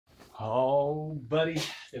Oh, buddy,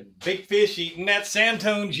 the big fish eating that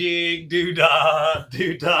Santone jig. Doo-dah,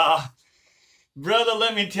 doo-dah. Brother,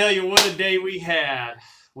 let me tell you what a day we had.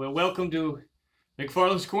 Well, welcome to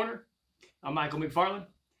McFarland's Corner. I'm Michael McFarland,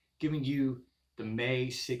 giving you the May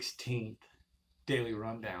 16th daily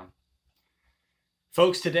rundown.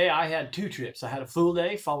 Folks, today I had two trips. I had a full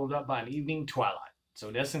day followed up by an evening twilight. So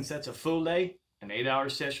in essence, that's a full day, an 8-hour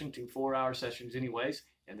session, 2 4-hour sessions anyways,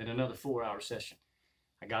 and then another 4-hour session.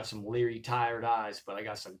 I got some leery, tired eyes, but I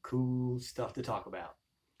got some cool stuff to talk about.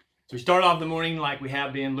 So we start off the morning like we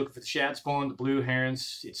have been, looking for the shad spawn, the blue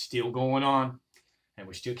herons. It's still going on, and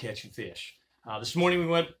we're still catching fish. This morning we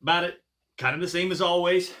went about it kind of the same as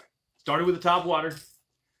always. Started with the top water.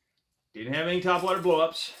 Didn't have any top water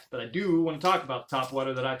blow-ups, but I do want to talk about the top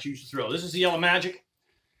water that I choose to throw. This is the Yellow Magic.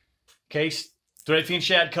 Case, threadfin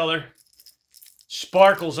shad color.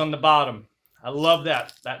 Sparkles on the bottom. I love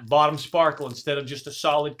that bottom sparkle instead of just a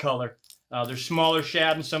solid color. There's smaller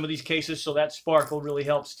shad in some of these cases, so that sparkle really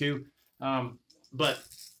helps too. But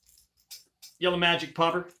Yellow Magic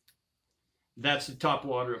popper, that's the top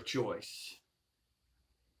water of choice.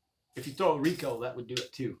 If you throw a Rico, that would do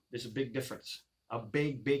it too. There's a big difference. A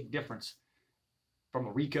big, big difference from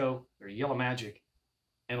a Rico or a Yellow Magic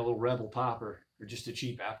and a little Rebel popper or just a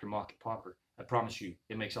cheap aftermarket popper. I promise you,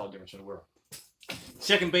 it makes all the difference in the world.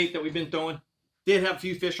 Second bait that we've been throwing, did have a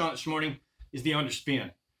few fish on it this morning, is the underspin.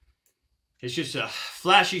 It's just a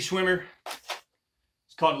flashy swimmer.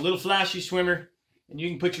 It's called a little flashy swimmer. And you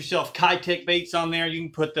can put yourself Kitech baits on there. You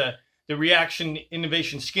can put the Reaction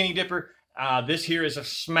Innovation Skinny Dipper. This here is a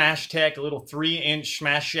Smash Tech, a little 3-inch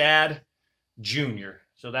Smash Shad Junior.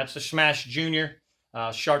 So that's the Smash Junior,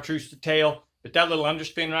 chartreuse to tail. But that little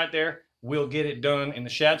underspin right there will get it done in the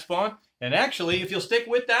shad spawn. And actually, if you'll stick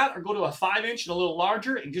with that or go to a 5-inch and a little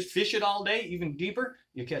larger and just fish it all day, even deeper,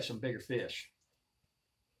 you'll catch some bigger fish.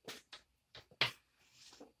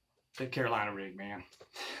 The Carolina rig, man.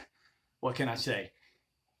 What can I say?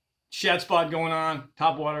 Shad spot going on,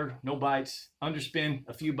 top water, no bites, underspin,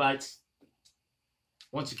 a few bites.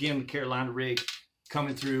 Once again, the Carolina rig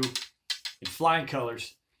coming through in flying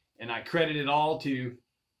colors, and I credit it all to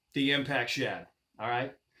the M-Pack Shad. All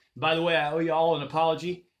right. By the way, I owe you all an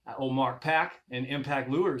apology. I owe Mark Pack and M-Pack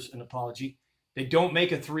Lures an apology. They don't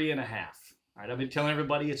make a 3.5. All right, I've been telling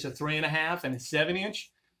everybody it's a 3.5 and a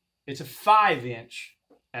 7-inch. It's a 5-inch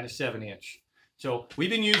and a 7-inch. So we've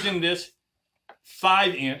been using this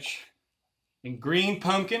 5-inch in Green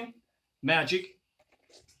Pumpkin Magic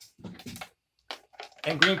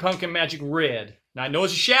and Green Pumpkin Magic Red. Now I know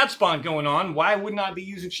it's a shad spawn going on. Why wouldn't I be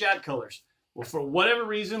using shad colors? Well, for whatever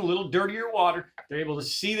reason, a little dirtier water, they're able to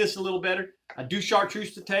see this a little better. I do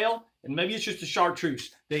chartreuse to tail, and maybe it's just a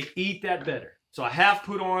chartreuse. They eat that better. So I have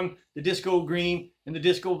put on the disco green and the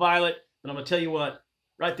disco violet, but I'm going to tell you what,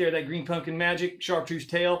 right there, that Green Pumpkin Magic, chartreuse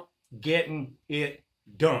tail, getting it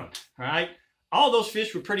done. All right? All those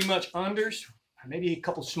fish were pretty much unders, maybe a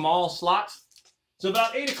couple small slots. So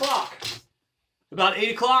about 8 o'clock. About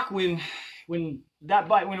 8 o'clock when that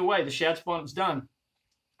bite went away, the shad spawn was done.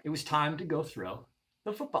 It was time to go throw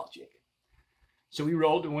the football jig. So we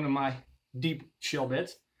rolled to one of my deep shell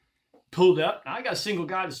beds, pulled up. Now, I got a single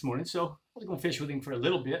guy this morning, so I was going to fish with him for a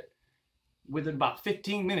little bit. Within about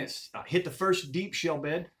 15 minutes, I hit the first deep shell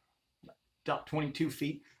bed, about 22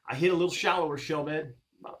 feet. I hit a little shallower shell bed,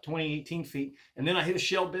 about 18 feet. And then I hit a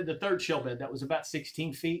shell bed, the third shell bed, that was about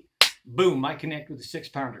 16 feet. Boom, I connect with a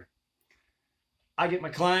 6-pounder. I get my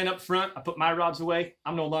client up front. I put my rods away.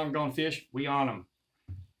 I'm no longer going to fish. We on them.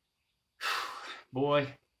 Boy,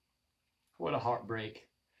 what a heartbreak.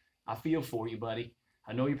 I feel for you, buddy.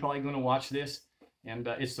 I know you're probably going to watch this, and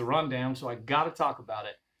it's the rundown, so I got to talk about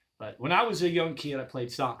it. But when I was a young kid, I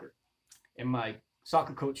played soccer, and my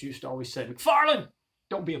soccer coach used to always say, McFarland,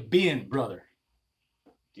 don't be a bin brother.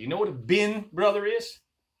 Do you know what a bin brother is?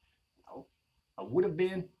 No. I would have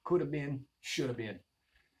been, could have been, should have been.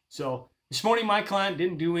 So this morning, my client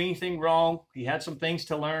didn't do anything wrong. He had some things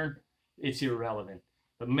to learn. It's irrelevant.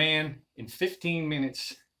 But man, in 15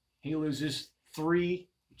 minutes, he loses 3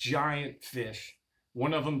 giant fish.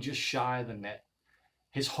 One of them just shy of the net.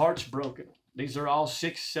 His heart's broken. These are all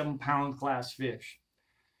 6-7 pound class fish.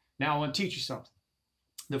 Now I want to teach you something.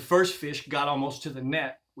 The first fish got almost to the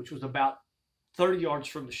net, which was about 30 yards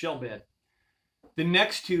from the shell bed. The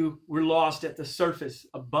next 2 were lost at the surface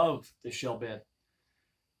above the shell bed.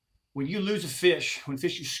 When you lose a fish, when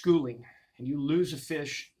fish are schooling, and you lose a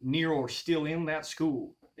fish near or still in that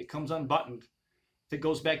school, it comes unbuttoned. If it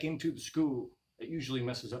goes back into the school, it usually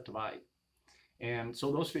messes up the bite. And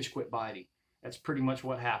so those fish quit biting. That's pretty much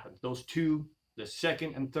what happened. Those 2, the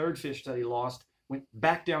second and third fish that he lost, went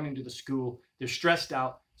back down into the school. They're stressed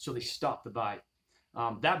out, so they stopped the bite.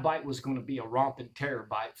 That bite was going to be a romping terror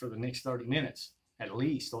bite for the next 30 minutes, at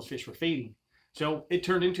least. Those fish were feeding. So it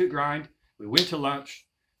turned into a grind. We went to lunch.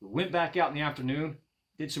 We went back out in the afternoon,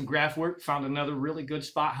 did some graph work, found another really good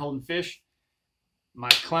spot holding fish. My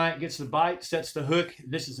client gets the bite, sets the hook.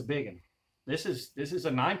 This is a big one. This is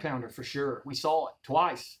a 9-pounder for sure. We saw it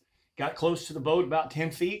twice. Got close to the boat about 10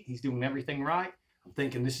 feet. He's doing everything right. I'm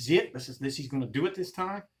thinking this is it. He's going to do it this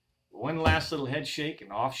time. One last little head shake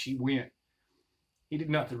and off she went. He did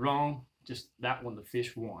nothing wrong. Just that one, the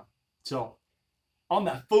fish won. So on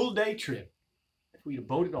that full day trip, if we'd have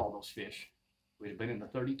boated all those fish, we'd have been in the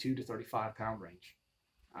 32 to 35 pound range.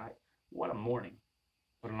 All right. What a morning.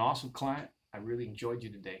 What an awesome client. I really enjoyed you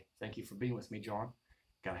today. Thank you for being with me, John.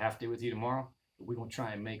 Got a half day with you tomorrow. But we're going to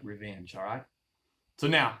try and make revenge. All right. So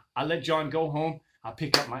now I let John go home. I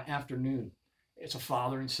pick up my afternoon. It's a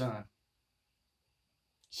father and son.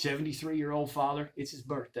 73-year-old father. It's his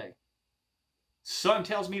birthday. Son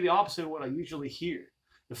tells me the opposite of what I usually hear.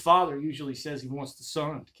 The father usually says he wants the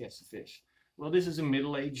son to catch the fish. Well, this is a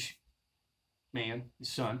middle-aged man, his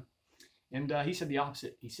son. And he said the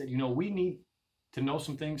opposite. He said, you know, we need to know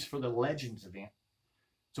some things for the Legends event.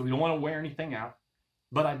 So we don't want to wear anything out.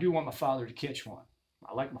 But I do want my father to catch one.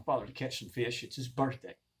 I like my father to catch some fish. It's his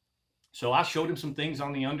birthday. So I showed him some things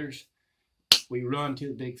on the unders. We run to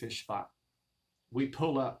the big fish spot. We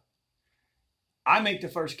pull up. I make the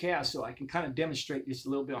first cast so I can kind of demonstrate this a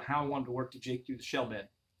little bit on how I wanted to work the jig through the shell bed.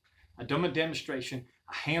 I do my demonstration.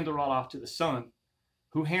 I hand the rod off to the son,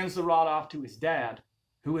 who hands the rod off to his dad,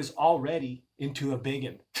 who is already into a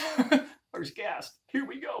biggin. First cast. Here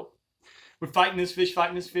we go. We're fighting this fish,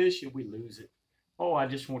 and we lose it. Oh, I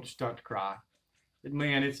just want to start to cry. But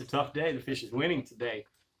man, it's a tough day. The fish is winning today.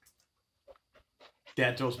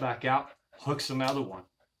 Dad throws back out, hooks another one,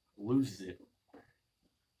 loses it.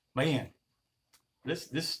 Man, we're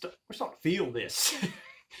starting to feel this.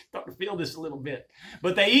 Starting to feel this a little bit.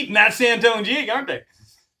 But they eating that Santone jig, aren't they?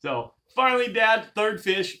 So finally, Dad, third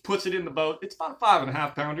fish, puts it in the boat. It's about a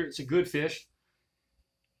 5.5 pounder. It's a good fish.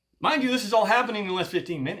 Mind you, this is all happening in less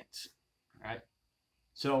 15 minutes. All right.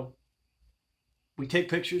 So we take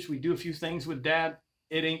pictures. We do a few things with Dad.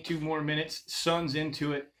 It ain't 2 more minutes. Son's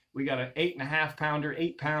into it. We got an 8.5 pounder,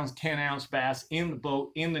 8 pounds, 10 ounce bass in the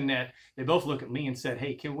boat, in the net. They both look at me and said,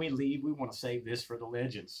 hey, can we leave? We want to save this for the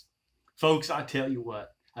Legends. Folks, I tell you what,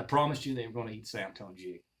 I promised you they were going to eat Santone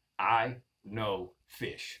jig. I know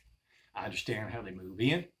fish. I understand how they move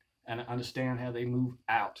in, and I understand how they move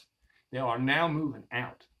out. They are now moving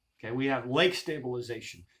out. Okay, we have lake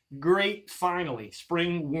stabilization. Great, finally,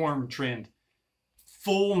 spring warm trend.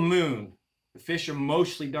 Full moon. The fish are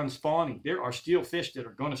mostly done spawning. There are still fish that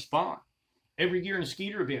are going to spawn. Every year in a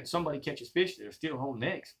skeeter event, somebody catches fish that are still holding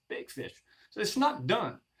eggs. Big fish. So it's not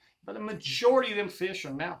done. But the majority of them fish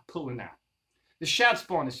are now pulling out. The shad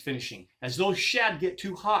spawn is finishing. As those shad get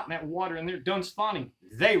too hot in that water and they're done spawning,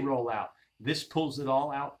 they roll out. This pulls it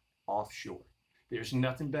all out offshore. There's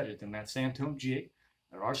nothing better than that Santone jig.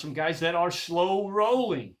 There are some guys that are slow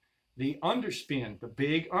rolling. The underspin, the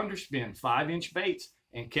big underspin, 5-inch baits,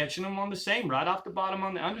 and catching them on the same, right off the bottom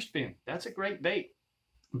on the underspin. That's a great bait.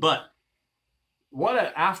 But what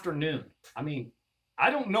an afternoon. I mean, I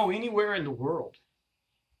don't know anywhere in the world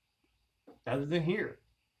other than here.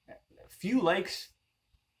 A few lakes,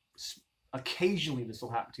 occasionally this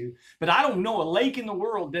will happen to, but I don't know a lake in the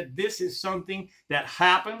world that this is something that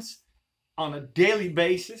happens on a daily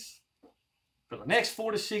basis. For the next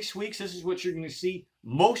 4 to 6 weeks, this is what you're going to see.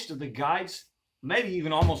 Most of the guides, maybe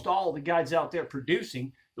even almost all the guides out there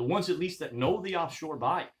producing, the ones at least that know the offshore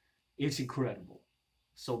bite, it's incredible.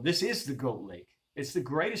 So this is the GOAT Lake. It's the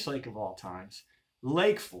greatest lake of all times.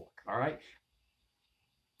 Lake Fork, all right?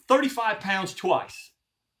 35 pounds twice.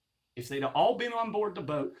 If they'd have all been on board the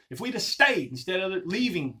boat, if we'd have stayed instead of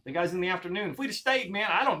leaving the guys in the afternoon, if we'd have stayed, man,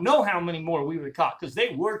 I don't know how many more we would have caught because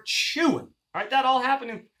they were chewing. All right, that all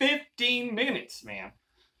happened in 15 minutes, man.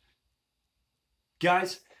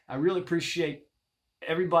 Guys, I really appreciate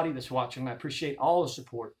everybody that's watching. I appreciate all the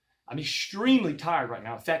support. I'm extremely tired right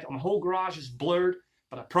now. In fact, my whole garage is blurred,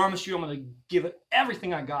 but I promise you I'm going to give it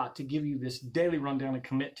everything I got to give you this daily rundown and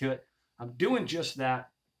commit to it. I'm doing just that.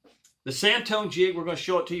 The Santone jig, we're going to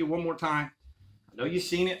show it to you one more time. I know you've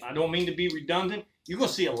seen it. I don't mean to be redundant. You're going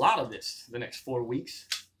to see a lot of this the next 4 weeks.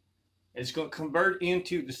 It's going to convert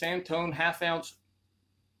into the Santone 1/2 ounce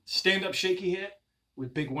stand-up shaky head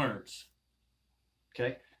with big worms.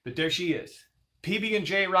 Okay, but there she is.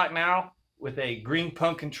 PB&J right now with a green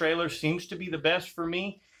pumpkin trailer seems to be the best for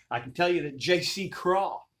me. I can tell you that JC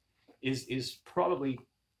Craw is probably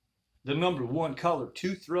the #1 color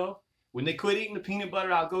to throw. When they quit eating the peanut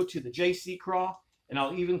butter, I'll go to the JC Craw and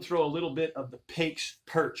I'll even throw a little bit of the Pake's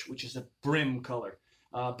Perch, which is a brim color.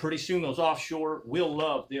 Pretty soon those offshore will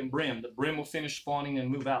love them brim. The brim will finish spawning and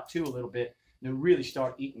move out too a little bit. They'll really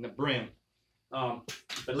start eating the brim.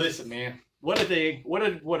 But listen, man, what a day! What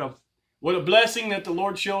a blessing that the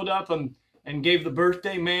Lord showed up and gave the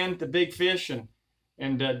birthday man the big fish,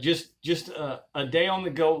 and just a day on the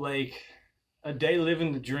Goat Lake, a day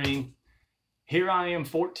living the dream. Here I am,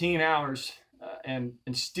 14 hours, and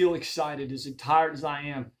still excited, as tired as I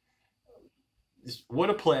am. What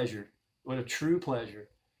a pleasure. What a true pleasure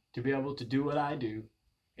to be able to do what I do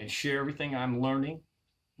and share everything I'm learning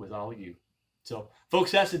with all of you. So,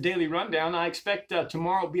 folks, that's the daily rundown. I expect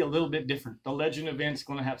tomorrow will be a little bit different. The Legend event's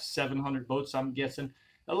going to have 700 boats, I'm guessing.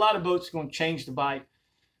 A lot of boats are going to change the bite.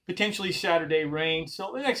 Potentially Saturday rain.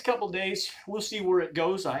 So the next couple of days, we'll see where it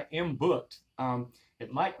goes. I am booked.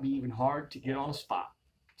 It might be even hard to get on a spot.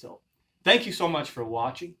 So, thank you so much for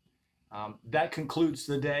watching. That concludes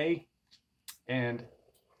the day and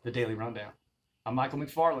the Daily Rundown. I'm Michael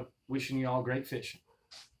McFarland, wishing you all great fishing.